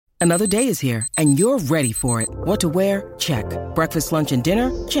Another day is here, and you're ready for it. What to wear? Check. Breakfast, lunch, and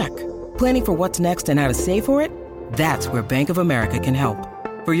dinner? Check. Planning for what's next and how to save for it? That's where Bank of America can help.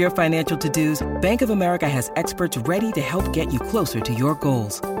 For your financial to-dos, Bank of America has experts ready to help get you closer to your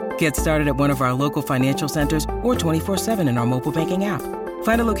goals. Get started at one of our local financial centers or 24/7 in our mobile banking app.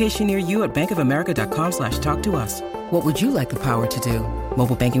 Find a location near you at bankofamerica.com/talktous. What would you like the power to do?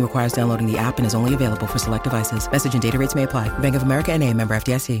 Mobile banking requires downloading the app and is only available for select devices. Message and data rates may apply. Bank of America N.A., member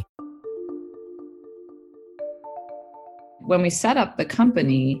FDIC. When we set up the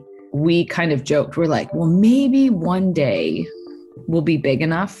company, we kind of joked, we're like, well, maybe one day we'll be big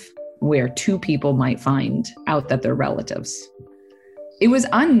enough where two people might find out that they're relatives. It was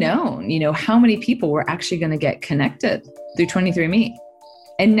unknown, how many people were actually going to get connected through 23andMe.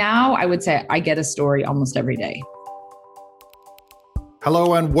 And now I would say I get a story almost every day.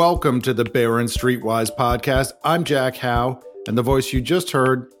 Hello and welcome to the Barron Streetwise podcast. I'm Jack Howe, and the voice you just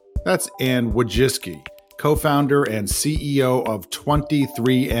heard, that's Anne Wojcicki, co-founder and CEO of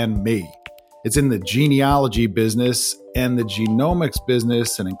 23andMe. It's in the genealogy business and the genomics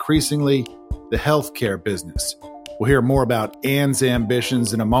business and increasingly the healthcare business. We'll hear more about Anne's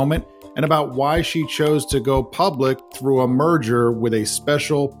ambitions in a moment and about why she chose to go public through a merger with a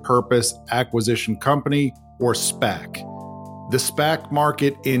special purpose acquisition company, or SPAC. The SPAC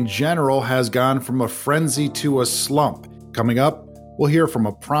market in general has gone from a frenzy to a slump. Coming up, we'll hear from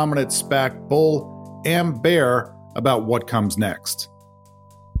a prominent SPAC bull and bear about what comes next.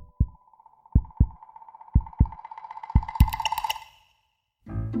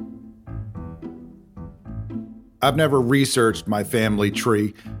 I've never researched my family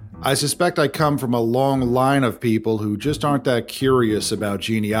tree. I suspect I come from a long line of people who just aren't that curious about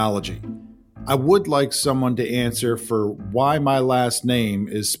genealogy. I would like someone to answer for why my last name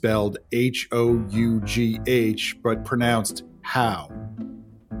is spelled H-O-U-G-H but pronounced Howe.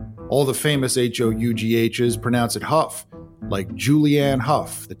 All the famous H-O-U-G-H's pronounce it Huff, like Julianne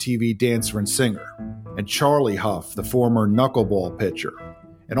Hough, the TV dancer and singer, and Charlie Huff, the former knuckleball pitcher.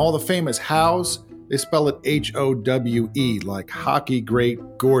 And all the famous Howes, they spell it H-O-W-E, like hockey great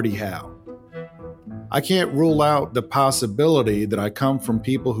Gordie Howe. I can't rule out the possibility that I come from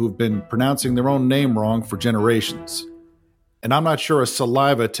people who've been pronouncing their own name wrong for generations. And I'm not sure a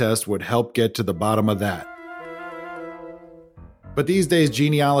saliva test would help get to the bottom of that. But these days,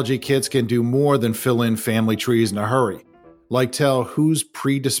 genealogy kits can do more than fill in family trees in a hurry, like tell who's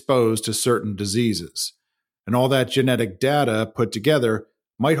predisposed to certain diseases. And all that genetic data put together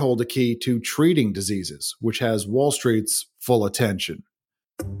might hold a key to treating diseases, which has Wall Street's full attention.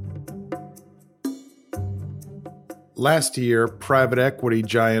 Last year, private equity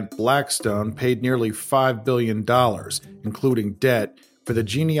giant Blackstone paid nearly $5 billion, including debt, for the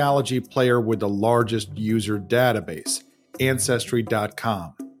genealogy player with the largest user database,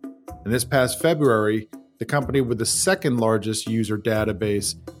 Ancestry.com. And this past February, the company with the second largest user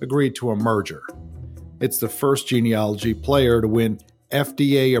database agreed to a merger. It's the first genealogy player to win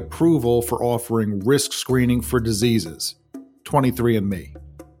FDA approval for offering risk screening for diseases, 23andMe.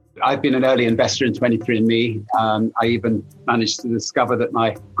 I've been an early investor in 23andMe. I even managed to discover that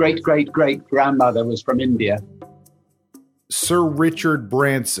my great-great-great-grandmother was from India. Sir Richard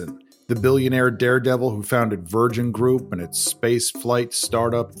Branson, the billionaire daredevil who founded Virgin Group and its space flight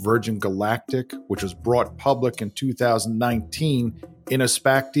startup Virgin Galactic, which was brought public in 2019 in a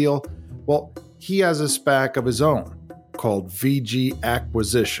SPAC deal, well, he has a SPAC of his own called VG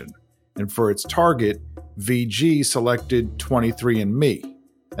Acquisition. And for its target, VG selected 23andMe.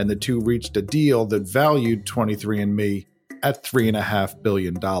 And the two reached a deal that valued 23andMe at $3.5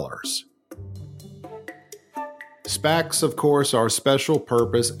 billion. SPACs, of course, are special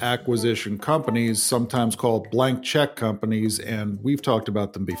purpose acquisition companies, sometimes called blank check companies, and we've talked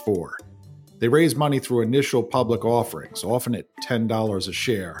about them before. They raise money through initial public offerings, often at $10 a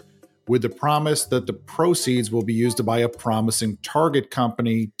share, with the promise that the proceeds will be used to buy a promising target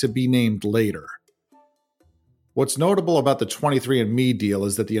company to be named later. What's notable about the 23andMe deal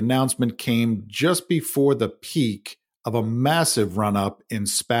is that the announcement came just before the peak of a massive run-up in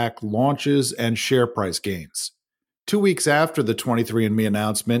SPAC launches and share price gains. 2 weeks after the 23andMe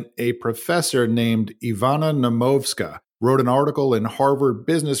announcement, a professor named Ivana Naumovska wrote an article in Harvard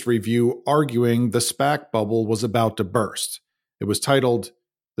Business Review arguing the SPAC bubble was about to burst. It was titled,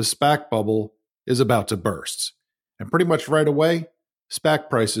 "The SPAC Bubble is About to Burst." And pretty much right away, SPAC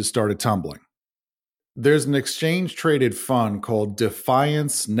prices started tumbling. There's an exchange-traded fund called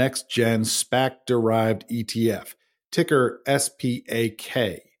Defiance Next Gen SPAC-derived ETF, ticker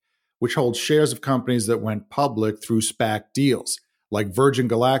SPAK, which holds shares of companies that went public through SPAC deals, like Virgin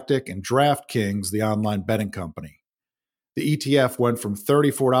Galactic and DraftKings, the online betting company. The ETF went from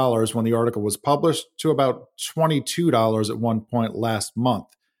 $34 when the article was published to about $22 at one point last month,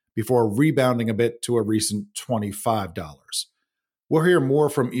 before rebounding a bit to a recent $25. We'll hear more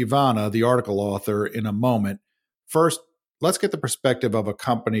from Ivana, the article author, in a moment. First, let's get the perspective of a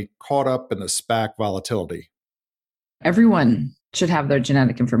company caught up in the SPAC volatility. Everyone should have their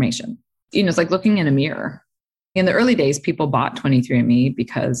genetic information. It's like looking in a mirror. In the early days, people bought 23andMe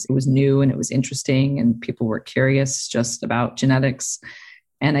because it was new and it was interesting and people were curious just about genetics.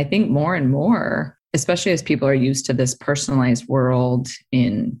 And I think more and more, especially as people are used to this personalized world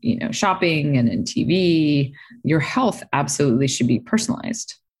in, shopping and in TV, your health absolutely should be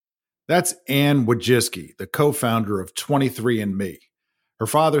personalized. That's Anne Wojcicki, the co-founder of 23andMe. Her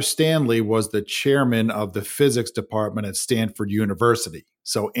father, Stanley, was the chairman of the physics department at Stanford University.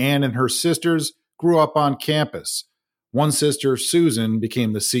 So Anne and her sisters grew up on campus. One sister, Susan,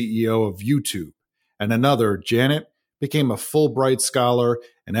 became the CEO of YouTube, and another, Janet, became a Fulbright scholar,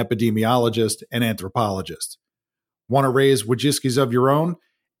 an epidemiologist, and anthropologist. Want to raise Wojcickis of your own?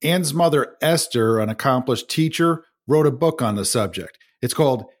 Anne's mother, Esther, an accomplished teacher, wrote a book on the subject. It's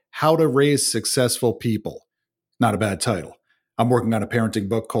called How to Raise Successful People. Not a bad title. I'm working on a parenting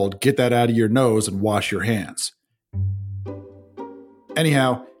book called Get That Out of Your Nose and Wash Your Hands.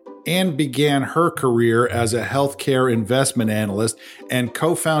 Anyhow, Anne began her career as a healthcare investment analyst and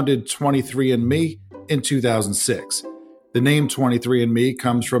co-founded 23andMe in 2006. The name 23andMe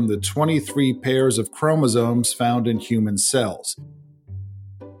comes from the 23 pairs of chromosomes found in human cells.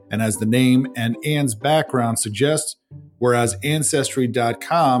 And as the name and Anne's background suggests, whereas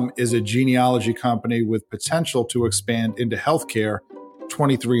Ancestry.com is a genealogy company with potential to expand into healthcare,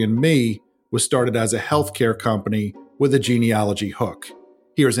 23andMe was started as a healthcare company with a genealogy hook.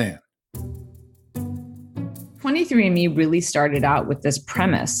 Here's Anne. 23andMe really started out with this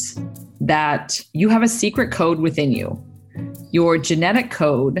premise that you have a secret code within you. Your genetic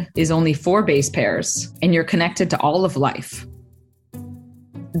code is only 4 base pairs, and you're connected to all of life.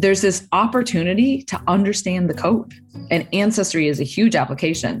 There's this opportunity to understand the code. And Ancestry is a huge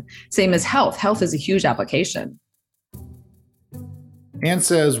application. Same as health. Health is a huge application. Anne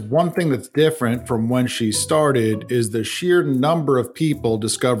says one thing that's different from when she started is the sheer number of people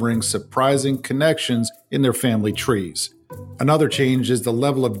discovering surprising connections in their family trees. Another change is the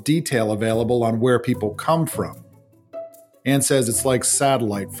level of detail available on where people come from. Anne says it's like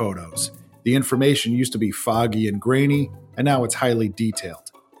satellite photos. The information used to be foggy and grainy, and now it's highly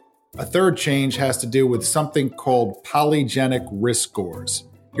detailed. A third change has to do with something called polygenic risk scores.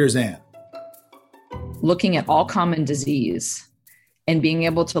 Here's Anne. Looking at all common disease and being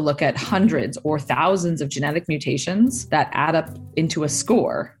able to look at hundreds or thousands of genetic mutations that add up into a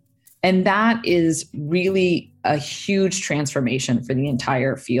score. And that is really a huge transformation for the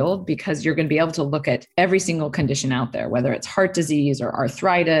entire field because you're going to be able to look at every single condition out there, whether it's heart disease or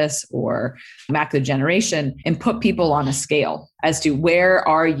arthritis or macular degeneration, and put people on a scale as to where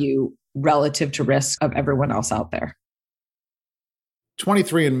are you relative to risk of everyone else out there.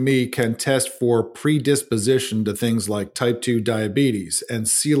 23andMe can test for predisposition to things like type 2 diabetes and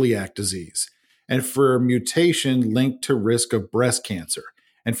celiac disease, and for mutation linked to risk of breast cancer,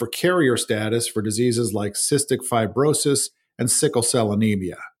 and for carrier status for diseases like cystic fibrosis and sickle cell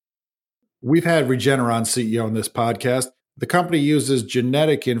anemia. We've had Regeneron CEO on this podcast. The company uses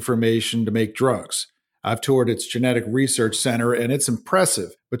genetic information to make drugs. I've toured its genetic research center, and it's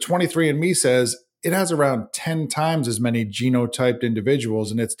impressive, but 23andMe says it has around 10 times as many genotyped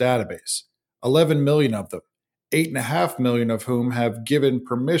individuals in its database, 11 million of them, 8.5 million of whom have given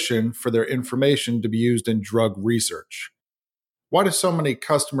permission for their information to be used in drug research. Why do so many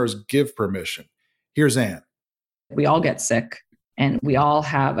customers give permission? Here's Anne. We all get sick, and we all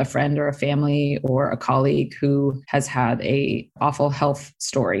have a friend or a family or a colleague who has had an awful health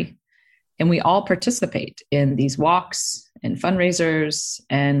story. And we all participate in these walks and fundraisers,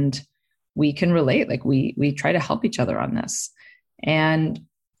 and we can relate. Like we try to help each other on this. And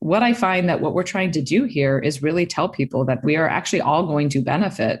what I find that what we're trying to do here is really tell people that we are actually all going to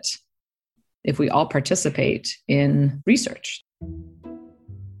benefit if we all participate in research.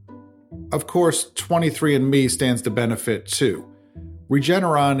 Of course, 23andMe stands to benefit too.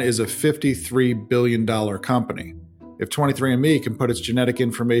 Regeneron is a $53 billion company. If 23andMe can put its genetic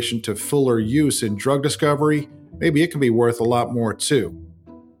information to fuller use in drug discovery, maybe it can be worth a lot more too.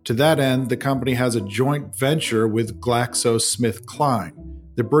 To that end, the company has a joint venture with GlaxoSmithKline,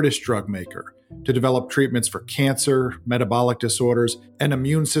 the British drug maker, to develop treatments for cancer, metabolic disorders, and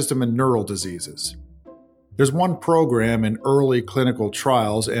immune system and neural diseases. There's one program in early clinical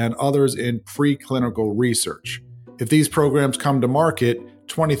trials and others in preclinical research. If these programs come to market,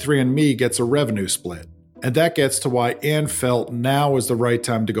 23andMe gets a revenue split. And that gets to why Ann felt now is the right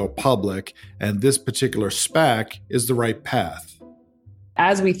time to go public, and this particular SPAC is the right path.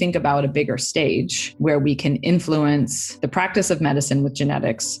 As we think about a bigger stage where we can influence the practice of medicine with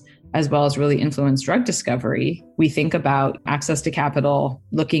genetics, as well as really influence drug discovery, we think about access to capital,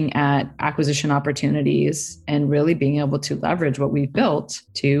 looking at acquisition opportunities, and really being able to leverage what we've built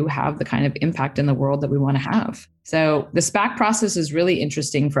to have the kind of impact in the world that we want to have. So the SPAC process is really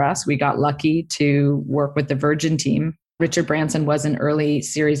interesting for us. We got lucky to work with the Virgin team. Richard Branson was an early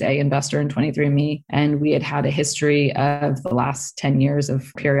Series A investor in 23andMe, and we had a history of the last 10 years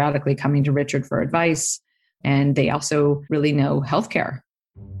of periodically coming to Richard for advice. And they also really know healthcare.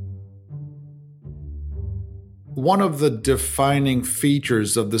 One of the defining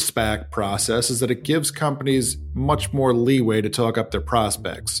features of the SPAC process is that it gives companies much more leeway to talk up their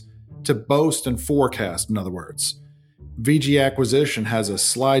prospects, to boast and forecast, in other words. VG Acquisition has a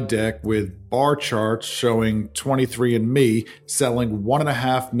slide deck with bar charts showing 23andMe selling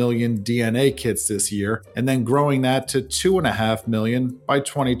 1.5 million DNA kits this year and then growing that to 2.5 million by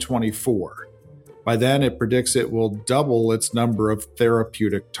 2024. By then, it predicts it will double its number of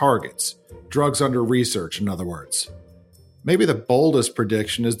therapeutic targets. Drugs under research, in other words. Maybe the boldest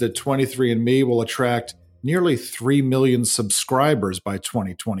prediction is that 23andMe will attract nearly 3 million subscribers by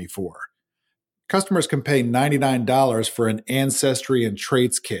 2024. Customers can pay $99 for an Ancestry and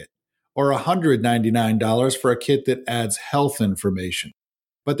Traits kit, or $199 for a kit that adds health information.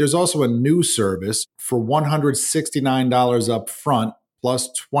 But there's also a new service for $169 up front plus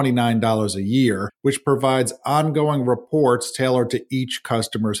 $29 a year, which provides ongoing reports tailored to each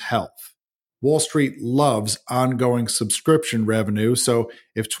customer's health. Wall Street loves ongoing subscription revenue, so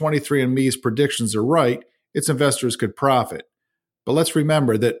if 23andMe's predictions are right, its investors could profit. But let's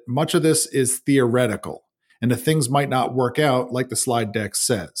remember that much of this is theoretical, and that things might not work out like the slide deck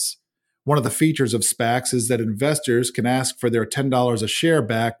says. One of the features of SPACs is that investors can ask for their $10 a share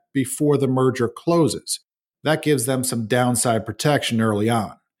back before the merger closes. That gives them some downside protection early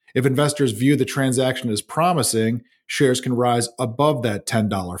on. If investors view the transaction as promising, shares can rise above that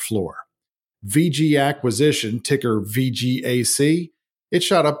 $10 floor. VG Acquisition, ticker VGAC, it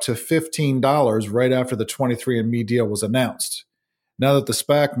shot up to $15 right after the 23andMe deal was announced. Now that the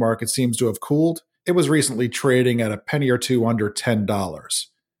SPAC market seems to have cooled, it was recently trading at a penny or two under $10.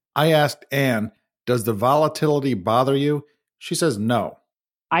 I asked Ann, does the volatility bother you? She says no.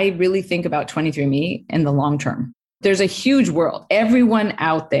 I really think about 23andMe in the long term. There's a huge world. Everyone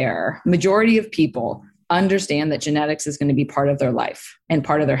out there, majority of people, understand that genetics is going to be part of their life and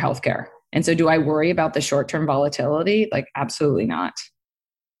part of their healthcare. And so do I worry about the short-term volatility? Absolutely not.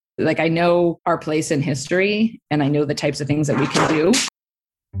 I know our place in history, and I know the types of things that we can do.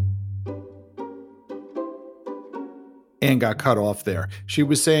 Ann got cut off there. She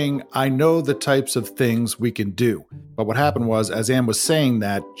was saying, I know the types of things we can do. But what happened was, as Ann was saying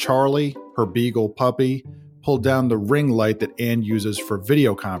that, Charlie, her beagle puppy, pulled down the ring light that Ann uses for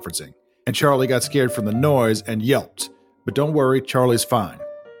video conferencing. And Charlie got scared from the noise and yelped. But don't worry, Charlie's fine.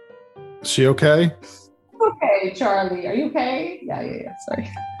 Is she okay? Okay, Charlie. Are you okay? Yeah. Sorry.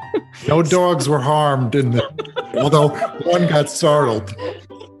 No dogs were harmed in there, although one got startled.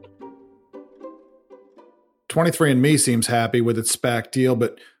 23andMe seems happy with its SPAC deal,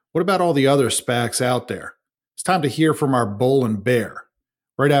 but what about all the other SPACs out there? It's time to hear from our bull and bear,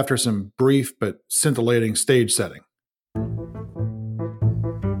 right after some brief but scintillating stage setting.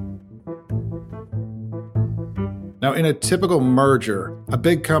 Now, in a typical merger, a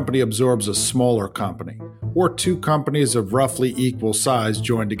big company absorbs a smaller company, or two companies of roughly equal size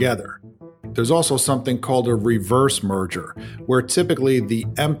join together. There's also something called a reverse merger, where typically the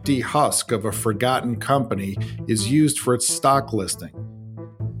empty husk of a forgotten company is used for its stock listing.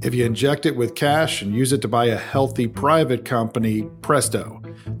 If you inject it with cash and use it to buy a healthy private company, presto.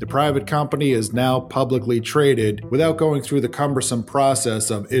 The private company is now publicly traded without going through the cumbersome process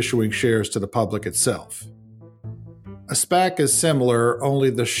of issuing shares to the public itself. A SPAC is similar, only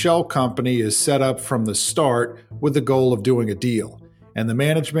the shell company is set up from the start with the goal of doing a deal, and the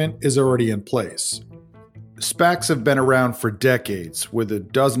management is already in place. SPACs have been around for decades, with a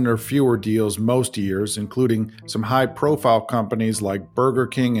dozen or fewer deals most years, including some high-profile companies like Burger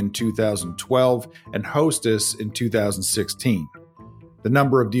King in 2012 and Hostess in 2016. The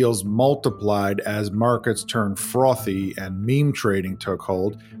number of deals multiplied as markets turned frothy and meme trading took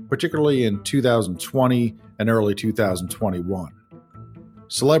hold, particularly in 2020 and early 2021.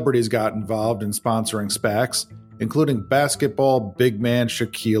 Celebrities got involved in sponsoring SPACs, including basketball big man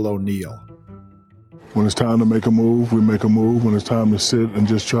Shaquille O'Neal. When it's time to make a move, we make a move. When it's time to sit and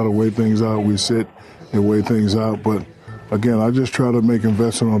just try to wait things out, we sit and wait things out. But again, I just try to make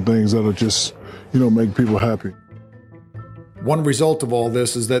investment on things that are just, make people happy. One result of all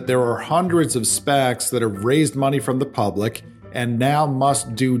this is that there are hundreds of SPACs that have raised money from the public and now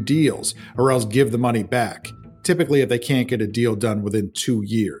must do deals or else give the money back, typically if they can't get a deal done within 2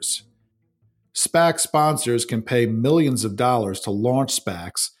 years. SPAC sponsors can pay millions of dollars to launch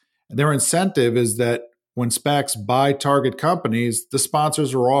SPACs, and their incentive is that when SPACs buy target companies, the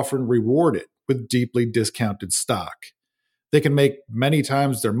sponsors are often rewarded with deeply discounted stock. They can make many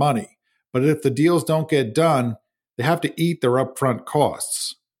times their money, but if the deals don't get done, they have to eat their upfront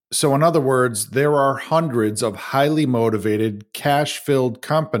costs. So in other words, there are hundreds of highly motivated, cash-filled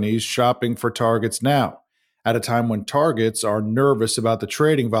companies shopping for targets now, at a time when targets are nervous about the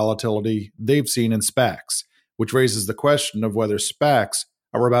trading volatility they've seen in SPACs, which raises the question of whether SPACs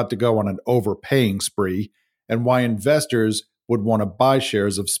are about to go on an overpaying spree and why investors would want to buy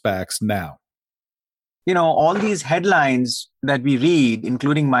shares of SPACs now. All these headlines that we read,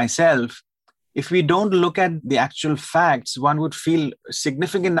 including myself, if we don't look at the actual facts, one would feel a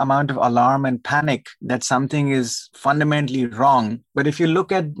significant amount of alarm and panic that something is fundamentally wrong. But if you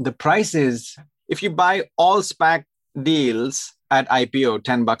look at the prices, if you buy all SPAC deals at IPO,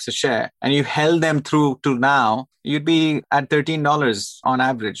 $10 a share, and you held them through to now, you'd be at $13 on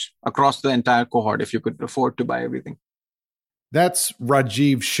average across the entire cohort if you could afford to buy everything. That's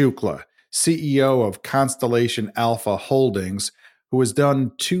Rajiv Shukla, CEO of Constellation Alpha Holdings, who has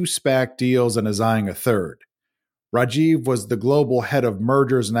done 2 SPAC deals and is eyeing a third. Rajiv was the global head of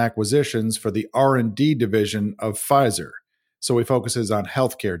mergers and acquisitions for the R&D division of Pfizer, so he focuses on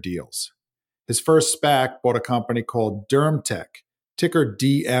healthcare deals. His first SPAC bought a company called DermTech, ticker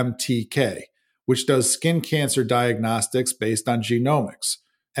DMTK, which does skin cancer diagnostics based on genomics,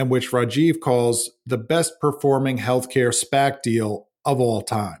 and which Rajiv calls the best performing healthcare SPAC deal of all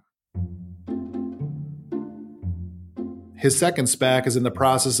time. His second SPAC is in the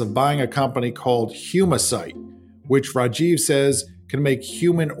process of buying a company called Humacyte, which Rajiv says can make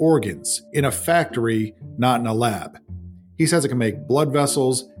human organs in a factory, not in a lab. He says it can make blood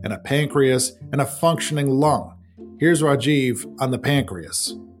vessels and a pancreas and a functioning lung. Here's Rajiv on the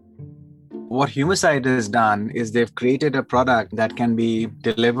pancreas. What Humacyte has done is they've created a product that can be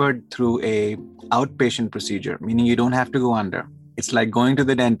delivered through a outpatient procedure, meaning you don't have to go under. It's like going to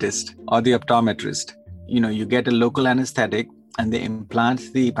the dentist or the optometrist. You get a local anesthetic and they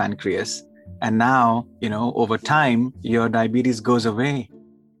implant the pancreas. And now, over time, your diabetes goes away.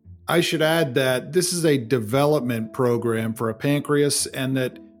 I should add that this is a development program for a pancreas and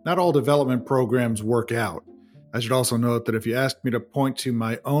that not all development programs work out. I should also note that if you asked me to point to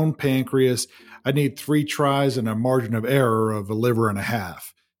my own pancreas, I'd need 3 tries and a margin of error of a liver and a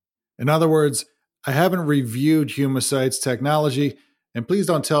half. In other words, I haven't reviewed Humacyte's technology, and please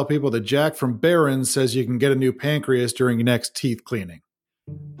don't tell people that Jack from Barron's says you can get a new pancreas during your next teeth cleaning.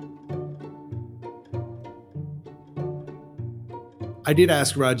 I did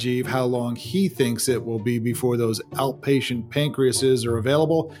ask Rajiv how long he thinks it will be before those outpatient pancreases are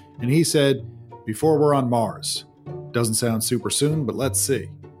available, and he said, before we're on Mars. Doesn't sound super soon, but let's see.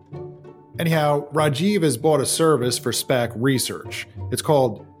 Anyhow, Rajiv has bought a service for SPAC research. It's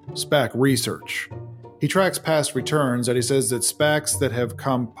called SPAC Research. He tracks past returns, and he says that SPACs that have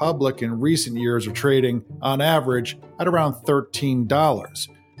come public in recent years are trading, on average, at around $13,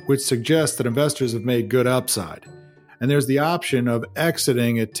 which suggests that investors have made good upside. And there's the option of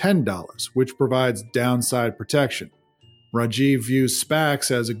exiting at $10, which provides downside protection. Rajiv views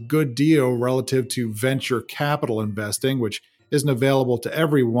SPACs as a good deal relative to venture capital investing, which isn't available to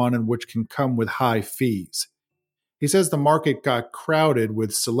everyone and which can come with high fees. He says the market got crowded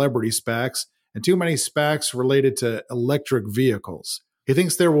with celebrity SPACs and too many SPACs related to electric vehicles. He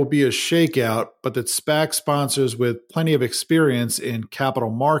thinks there will be a shakeout, but that SPAC sponsors with plenty of experience in capital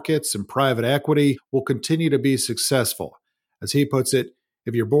markets and private equity will continue to be successful. As he puts it,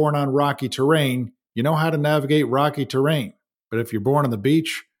 if you're born on rocky terrain, you know how to navigate rocky terrain. But if you're born on the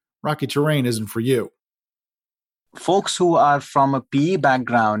beach, rocky terrain isn't for you. Folks who are from a PE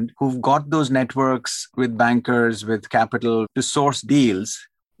background, who've got those networks with bankers, with capital to source deals,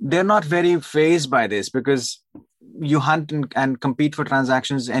 they're not very fazed by this because you hunt and compete for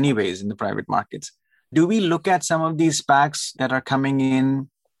transactions anyways in the private markets. Do we look at some of these SPACs that are coming in,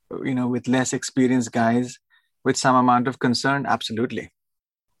 with less experienced guys with some amount of concern? Absolutely.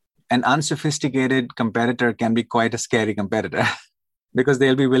 An unsophisticated competitor can be quite a scary competitor because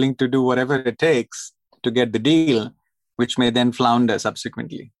they'll be willing to do whatever it takes to get the deal, which may then flounder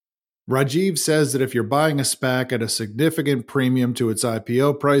subsequently. Rajiv says that if you're buying a SPAC at a significant premium to its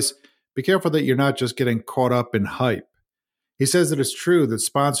IPO price, be careful that you're not just getting caught up in hype. He says that it's true that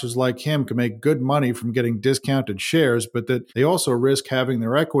sponsors like him can make good money from getting discounted shares, but that they also risk having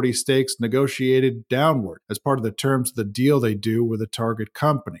their equity stakes negotiated downward as part of the terms of the deal they do with a target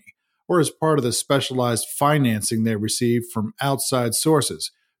company, or as part of the specialized financing they receive from outside sources,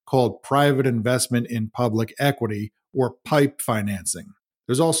 called private investment in public equity, or PIPE financing.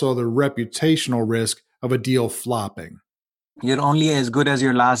 There's also the reputational risk of a deal flopping. You're only as good as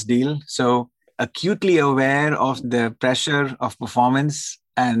your last deal. So acutely aware of the pressure of performance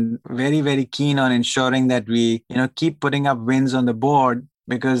and very, very keen on ensuring that we, keep putting up wins on the board,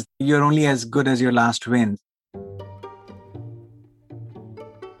 because you're only as good as your last win.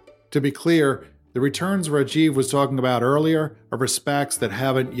 To be clear, the returns Rajiv was talking about earlier are for SPACs that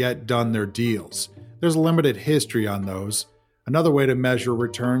haven't yet done their deals. There's limited history on those. Another way to measure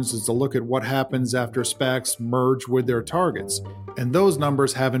returns is to look at what happens after SPACs merge with their targets, and those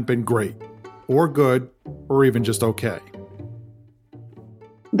numbers haven't been great, or good, or even just okay.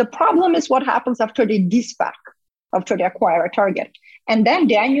 The problem is what happens after they de-SPAC, after they acquire a target. And then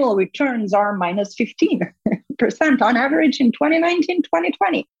the annual returns are minus 15% on average in 2019,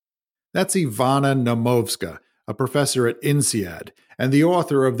 2020. That's Ivana Naumovska, a professor at INSEAD, and the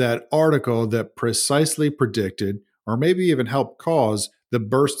author of that article that precisely predicted, or maybe even helped cause, the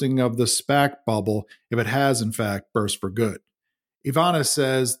bursting of the SPAC bubble, if it has in fact burst for good. Ivana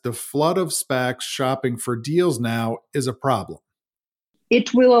says the flood of SPACs shopping for deals now is a problem.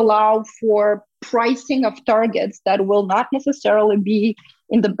 It will allow for pricing of targets that will not necessarily be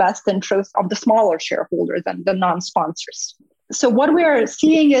in the best interest of the smaller shareholders and the non-sponsors. So what we are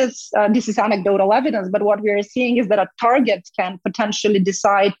seeing is, this is anecdotal evidence, but what we are seeing is that a target can potentially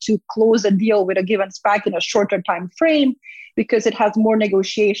decide to close a deal with a given SPAC in a shorter time frame because it has more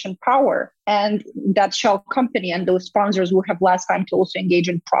negotiation power. And that shell company and those sponsors will have less time to also engage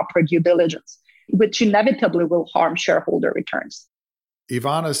in proper due diligence, which inevitably will harm shareholder returns.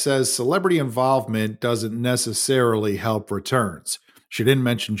 Ivana says celebrity involvement doesn't necessarily help returns. She didn't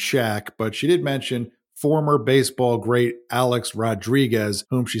mention Shaq, but she did mention former baseball great Alex Rodriguez,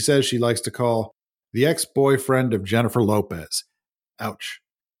 whom she says she likes to call the ex-boyfriend of Jennifer Lopez. Ouch.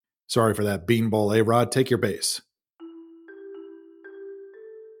 Sorry for that, beanball A-Rod. Take your base.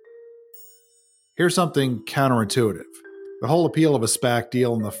 Here's something counterintuitive. The whole appeal of a SPAC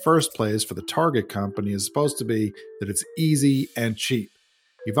deal in the first place for the target company is supposed to be that it's easy and cheap.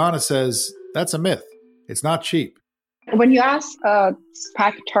 Ivana says that's a myth. It's not cheap. When you ask a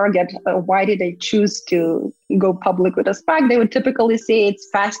SPAC target, why did they choose to go public with a SPAC, they would typically say it's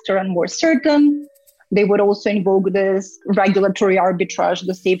faster and more certain. They would also invoke this regulatory arbitrage,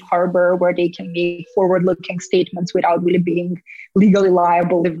 the safe harbor, where they can make forward-looking statements without really being legally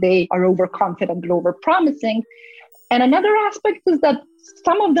liable if they are overconfident and overpromising. And another aspect is that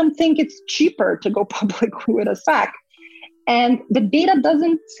some of them think it's cheaper to go public with a SPAC. And the data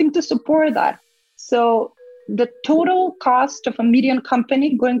doesn't seem to support that. So the total cost of a median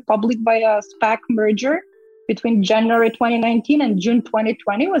company going public by a SPAC merger between January 2019 and June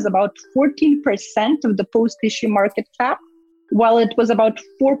 2020 was about 14% of the post-issue market cap, while it was about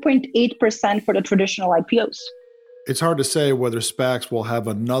 4.8% for the traditional IPOs. It's hard to say whether SPACs will have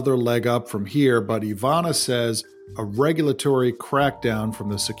another leg up from here, but Ivana says a regulatory crackdown from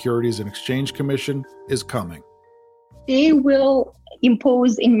the Securities and Exchange Commission is coming. They will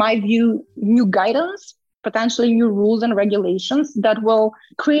impose, in my view, new guidance, potentially new rules and regulations that will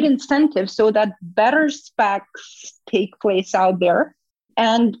create incentives so that better SPACs take place out there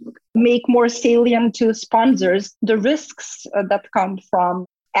and make more salient to sponsors the risks that come from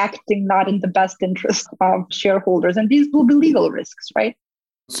acting not in the best interest of shareholders. And these will be legal risks, right?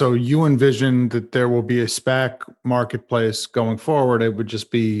 So you envision that there will be a SPAC marketplace going forward. It would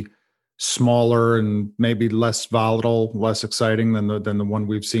just be smaller and maybe less volatile, less exciting than the one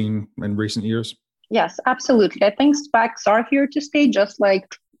we've seen in recent years? Yes, absolutely. I think SPACs are here to stay, just like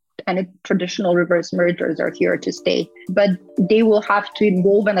any traditional reverse mergers are here to stay. But they will have to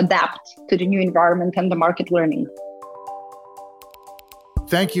evolve and adapt to the new environment and the market learning.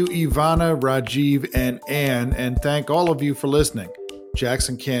 Thank you, Ivana, Rajiv, and Anne, and thank all of you for listening.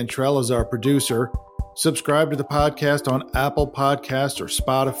 Jackson Cantrell is our producer. Subscribe to the podcast on Apple Podcasts or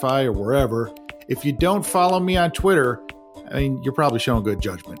Spotify or wherever. If you don't follow me on Twitter, you're probably showing good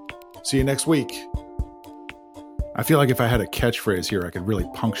judgment. See you next week. I feel like if I had a catchphrase here, I could really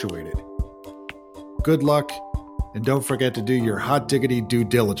punctuate it. Good luck, and don't forget to do your hot diggity due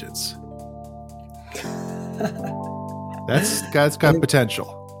diligence. That's got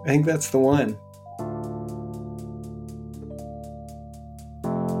potential. I think that's the one.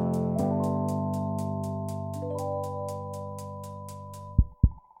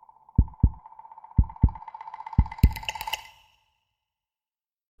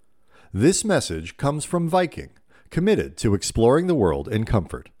 This message comes from Viking, committed to exploring the world in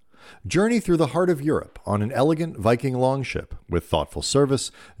comfort. Journey through the heart of Europe on an elegant Viking longship with thoughtful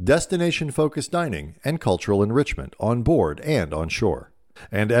service, destination-focused dining, and cultural enrichment on board and on shore.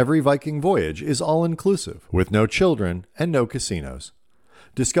 And every Viking voyage is all-inclusive, with no children and no casinos.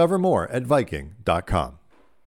 Discover more at Viking.com.